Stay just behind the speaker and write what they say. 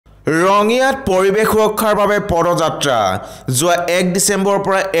ৰঙিয়াত পৰিৱেশ সুৰক্ষাৰ বাবে পদযাত্ৰা যোৱা 1 ডিচেম্বৰৰ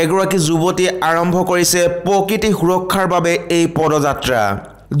পৰা এগৰাকী যুৱতী আৰম্ভ কৰিছে প্ৰকৃতি সুৰক্ষাৰ বাবে এই পদযাত্ৰা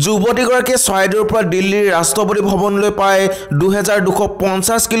যুৱতীগৰাকীয়ে চৰাইদেউৰ পৰা দিল্লীৰ ৰাষ্ট্ৰপতি ভৱনলৈ প্ৰায়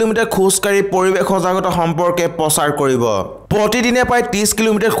 2250 কিলোমিটাৰ খোজকাঢ়ি পৰিৱেশ সজাগতা সম্পৰ্কে প্ৰচাৰ কৰিব প্ৰতিদিনে প্ৰায় 30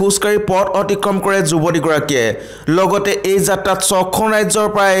 কিলোমিটাৰ খোজকাঢ়ি পথ অতিক্ৰম কৰে যুৱতীগৰাকীয়ে লগতে এই যাত্ৰাত 6খন ৰাজ্যৰ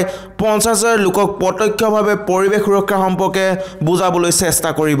প্ৰায় 50,000 লোকক প্ৰত্যক্ষভাৱে পৰিৱেশ সুৰক্ষা সম্পৰ্কে বুজাবলৈ চেষ্টা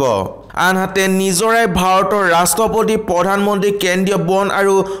কৰিব আনহাতে নিজৰাই ভাৰতৰ ৰাষ্ট্ৰপতি প্ৰধানমন্ত্ৰী কেন্দ্ৰীয় বন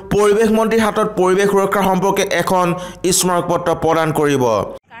আৰু পৰিৱেশ মন্ত্ৰীৰ হাতত পৰিৱেশ সুৰক্ষা সম্পৰ্কে এখন স্মাৰকপত্ৰ প্ৰদান কৰিব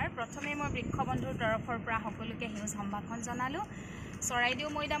প্ৰথমে মই বৃক্ষবন্ধুৰ তৰফৰ পৰা সকলোকে সেউজ সম্ভাষণ জনালোঁ চৰাইদেউ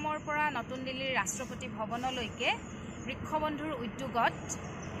মৈদামৰ পৰা নতুন দিল্লীৰ ৰাষ্ট্ৰপতি ভৱনলৈকে বৃক্ষবন্ধুৰ উদ্যোগত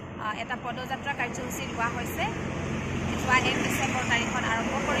এটা পদযাত্ৰা কাৰ্যসূচী লোৱা হৈছে যোৱা 1 ডিচেম্বৰ তাৰিখত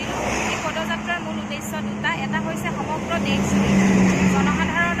আৰম্ভ কৰিলোঁ এই পদযাত্ৰাৰ মূল উদ্দেশ্য দুটা এটা হৈছে সমগ্ৰ দেশজুৰি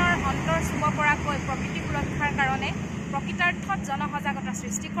জনসাধাৰণৰ অন্তৰ চুব পৰাকৈ প্ৰকৃতি সুৰক্ষাৰ কাৰণে প্ৰকৃতাৰ্থত জনসজাগতা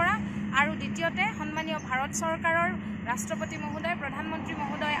সৃষ্টি কৰা আৰু দ্বিতীয়তে সন্মানীয় ভাৰত চৰকাৰৰ ৰাষ্ট্ৰপতি মহোদয় প্ৰধানমন্ত্ৰী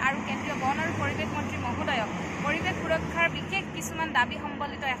মহোদয় আৰু কেন্দ্ৰীয় বন আৰু পৰিৱেশ মন্ত্ৰী মহোদয়ক পৰিৱেশ সুৰক্ষাৰ বিশেষ কিছুমান দাবী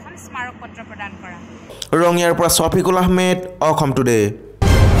সম্বলিত এখন স্মাৰক পত্ৰ প্ৰদান কৰা ৰঙিয়াৰ পৰা শফিকুল আহমেদ অসম টুডে